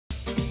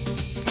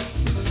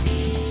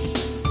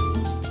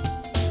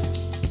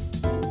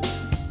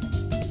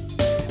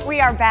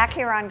are back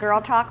here on Girl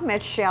Talk.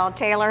 Michelle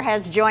Taylor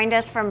has joined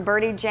us from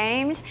Birdie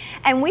James,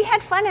 and we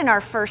had fun in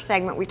our first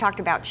segment. We talked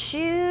about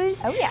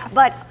shoes. Oh yeah.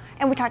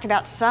 And we talked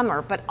about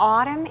summer, but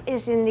autumn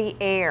is in the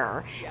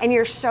air, and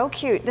you're so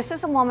cute. This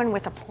is a woman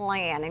with a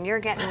plan, and you're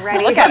getting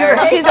ready. Look at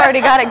her. She's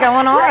already got it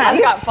going on. I've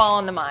got fall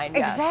on the mind.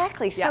 Yes.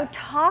 Exactly. Yes. So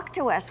talk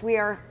to us. We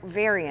are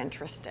very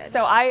interested.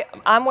 So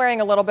I'm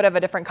wearing a little bit of a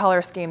different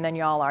color scheme than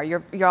y'all are.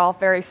 You're all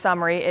very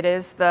summery. It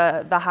is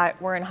the high.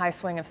 We're in high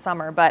swing of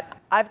summer, but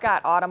I've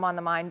got autumn on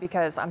the mind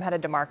because I'm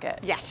headed to market.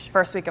 Yes.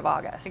 First week of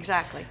August.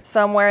 Exactly.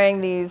 So I'm wearing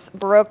these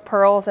Baroque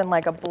pearls in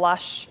like a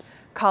blush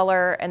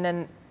color, and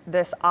then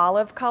this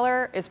olive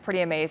color is pretty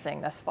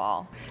amazing this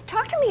fall.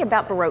 Talk to me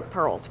about Baroque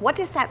pearls. What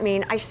does that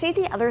mean? I see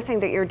the other thing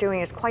that you're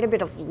doing is quite a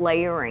bit of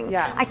layering.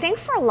 Yes. I think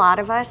for a lot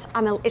of us,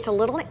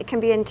 it can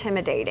be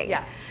intimidating.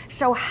 Yes.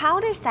 So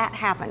how does that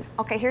happen?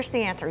 Okay, here's the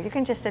answer. You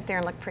can just sit there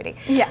and look pretty.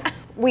 Yeah.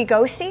 We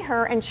go see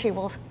her and she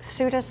will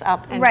suit us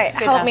up and Right,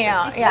 fit help us me in.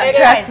 out. Yeah, It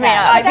dress is. me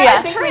up. I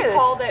Yeah. think we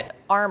called it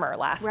armor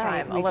last Right,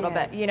 time a we little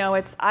did. bit. You know,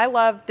 I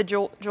love the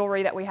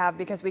jewelry that we have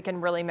because we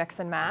can really mix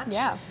and match.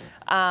 Yeah.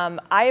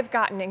 I have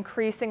gotten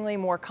increasingly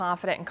more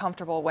confident and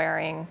comfortable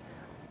wearing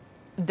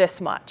this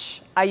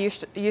much. I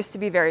used to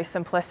be very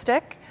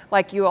simplistic,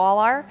 like you all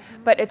are,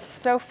 but it's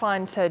so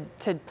fun to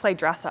play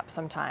dress up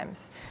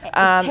sometimes.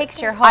 It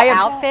takes your whole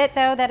outfit,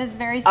 though, that is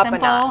very Up a simple.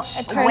 notch.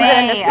 It turns it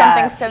into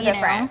something so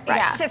different. It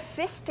Yeah.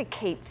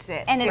 sophisticates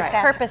it. And it's if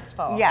that's-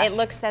 purposeful. Yes. It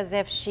looks as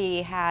if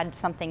she had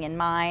something in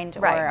mind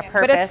or Right. a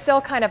purpose. But it's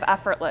still kind of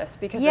effortless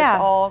because Yeah.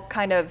 it's all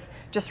kind of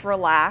just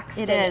relaxed.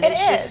 It and is.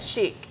 It's It just is.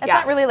 chic. It's Yeah.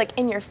 not really like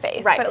in your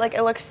face, Right. but like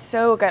it looks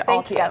so good all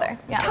Thank you. together.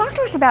 Yeah. Talk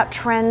to us about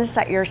trends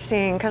that you're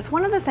seeing, because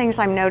one of the things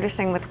I'm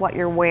noticing with what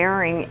you're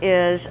wearing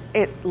is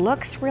it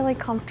looks really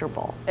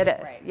comfortable. It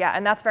is, yeah,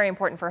 and that's very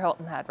important for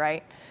Hilton Head,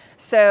 right?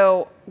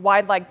 So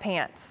wide leg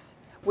pants.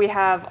 We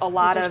have a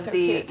lot These are of so the,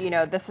 cute. you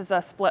know, this is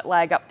a split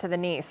leg up to the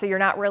knee, so you're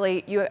not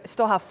really, you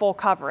still have full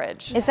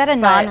coverage. Is that a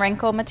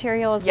non-wrinkle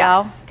material as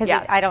well? Yes, Because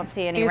yeah. I don't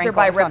see any These wrinkles are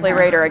by on Ripley her.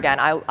 Rader again.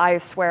 I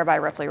swear by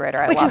Ripley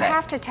Rader. I But you love it.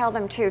 have to tell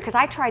them too, because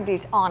I tried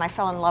these on, I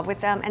fell in love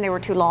with them, and they were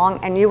too long,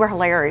 and you were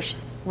hilarious.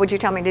 What'd you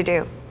tell me to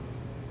do?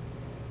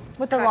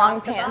 With the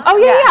long pants. Oh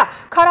yeah.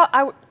 Cut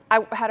off. I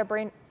had a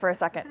brain for a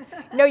second.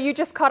 No, you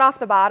just cut off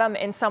the bottom.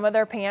 In some of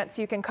their pants,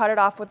 you can cut it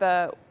off with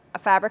a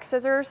fabric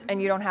scissors, and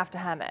you don't have to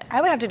hem it.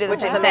 I would have to do the Which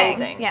same is thing.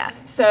 amazing. Yeah.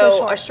 So,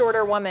 short. a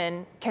shorter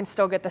woman can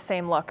still get the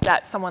same look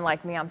that someone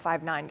like me, I'm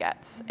 5'9",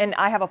 gets. And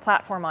I have a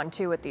platform on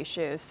too with these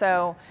shoes.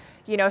 So,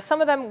 you know,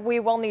 some of them we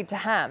will need to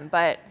hem,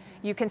 but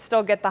you can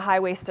still get the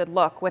high-waisted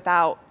look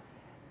without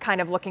kind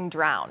of looking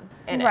drown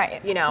in Right,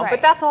 it, you know. right.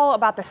 But that's all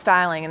about the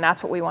styling, and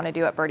that's what we want to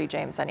do at Birdie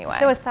James anyway.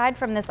 So aside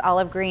from this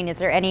olive green, is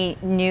there any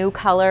new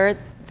colors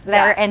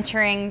that are Yes.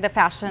 entering the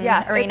fashion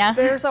Yes, arena?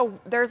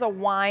 there's a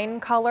wine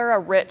color, a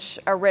rich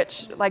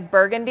like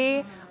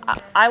burgundy.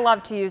 I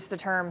love to use the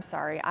term,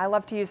 I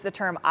love to use the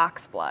term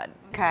oxblood.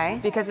 Okay.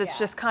 Because it's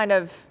just kind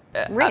of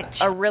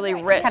Rich. a really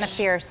rich. It's kind of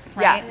fierce,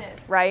 right?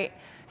 Yes, right.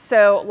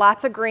 So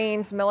lots of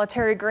greens,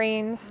 military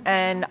greens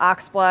and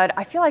oxblood.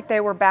 I feel like they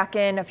were back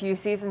in a few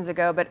seasons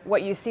ago, but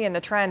what you see in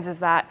the trends is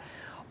that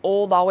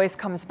old always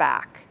comes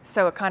back.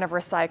 So it kind of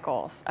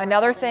recycles.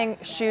 Another thing,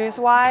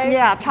 shoes-wise.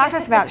 Yeah, talk to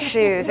us about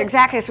shoes.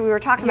 Exactly, so we were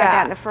talking about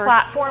that in the first.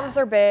 Platforms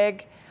are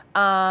big.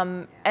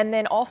 And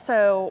then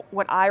also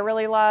what I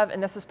really love,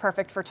 and this is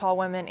perfect for tall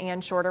women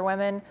and shorter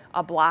women,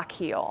 a black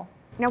heel.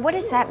 Now, what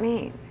does that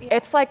mean?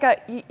 It's like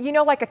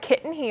like a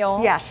kitten heel.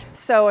 Yes.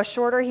 So a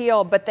shorter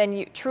heel, but then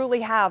you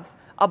truly have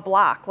a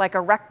block, like a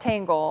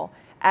rectangle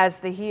as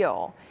the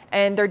heel.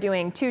 And they're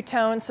doing two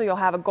tones, so you'll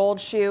have a gold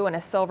shoe and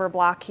a silver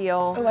block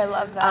heel. Oh, I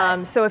love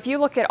that. So if you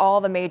look at all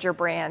the major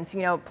brands,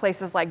 you know,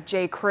 places like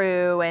J.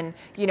 Crew and,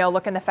 you know,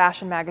 look in the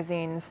fashion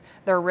magazines,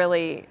 they're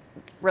really,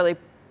 really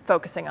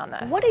focusing on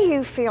this. What do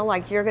you feel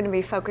like you're going to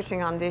be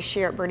focusing on this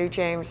year at Birdie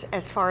James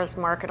as far as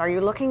market? Are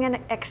you looking at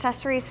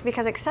accessories?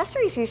 Because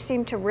accessories, you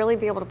seem to really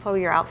be able to pull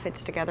your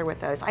outfits together with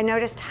those. I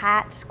noticed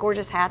hats,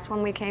 gorgeous hats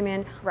when we came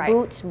in, Right.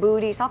 boots,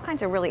 booties, all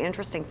kinds of really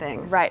interesting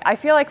things. Right. I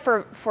feel like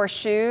for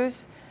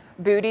shoes,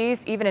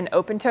 booties, even an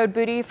open-toed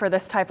booty for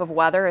this type of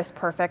weather is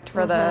perfect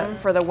for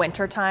the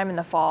winter time and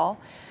the fall.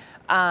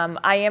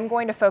 I am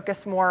going to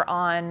focus more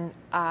on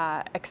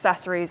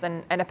accessories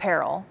and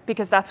apparel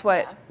because that's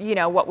what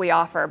what we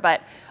offer.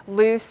 But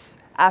loose,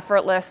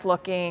 effortless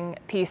looking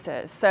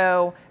pieces.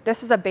 So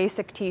this is a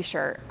basic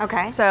T-shirt.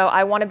 Okay. So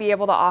I want to be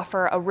able to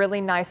offer a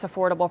really nice,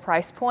 affordable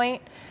price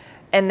point,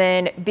 and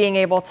then being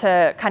able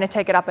to kind of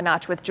take it up a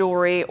notch with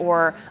jewelry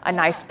or a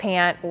nice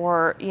pant,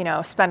 or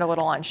spend a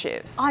little on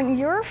shoes. On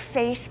your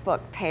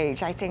Facebook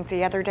page, I think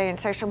the other day in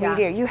social Yeah.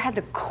 media, you had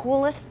the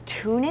coolest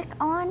tunic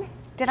on.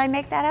 Did I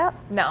make that up?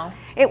 No.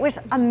 It was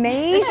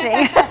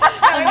amazing.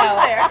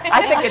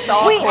 I think it's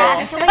all We cool.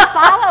 actually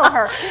follow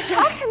her.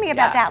 Talk to me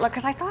about Yeah. that look,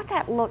 because I thought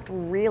that looked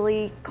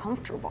really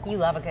comfortable. You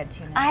love a good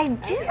tunic. I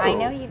do. I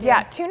know you do.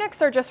 Yeah,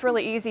 tunics are just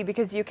really easy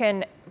because you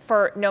can,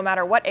 for no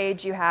matter what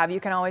age you have,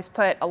 you can always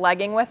put a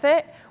legging with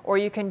it, or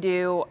you can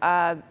do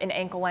an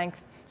ankle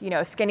length, you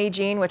know, skinny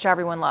jean, which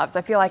everyone loves.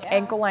 I feel like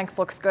ankle length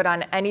looks good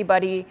on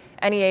anybody,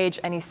 any age,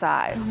 any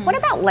size. What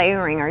about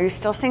layering? Are you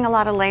still seeing a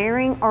lot of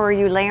layering, or are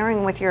you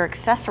layering with your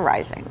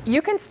accessorizing?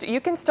 You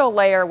can still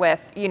layer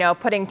with, you know,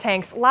 putting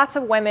tanks. Lots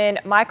of women,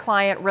 my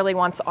client really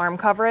wants arm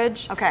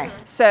coverage. Okay.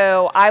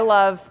 So I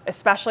love,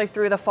 especially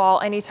through the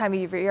fall, any time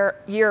of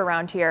year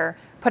around here,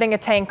 putting a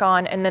tank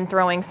on and then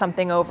throwing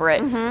something over it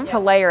to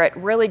layer it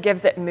really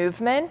gives it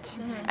movement,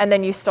 and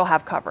then you still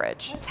have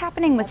coverage. What's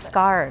happening with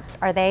scarves?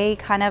 Are they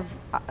kind of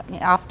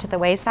off to the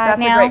wayside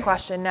That's now? a great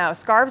question. No,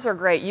 scarves are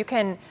great.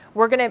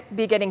 We're going to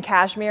be getting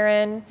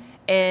cashmere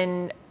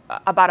in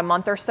about a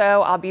month or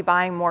so. I'll be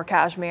buying more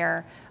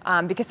cashmere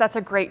because that's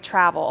a great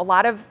travel. A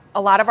lot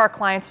of our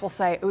clients will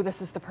say, "Ooh,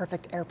 this is the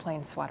perfect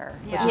airplane sweater,"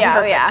 which is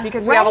perfect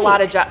because we have a lot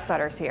of jet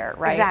setters here,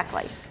 right?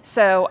 Exactly.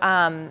 So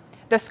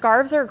the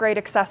scarves are a great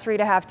accessory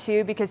to have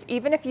too, because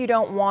even if you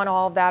don't want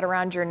all of that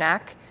around your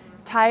neck,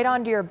 tie it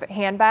onto your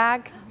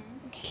handbag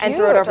and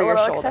throw it over your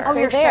shoulder. Oh,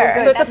 you're there.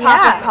 so So good. it's a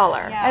pop of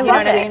color. I You love know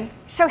what I it. mean?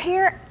 So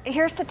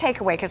here's the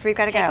takeaway, because we've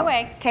got to go.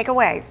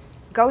 Takeaway.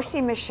 Go see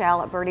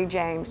Michelle at Birdie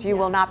James. You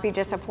will not be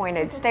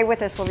disappointed. Stay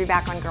with us. We'll be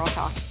back on Girl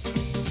Talk.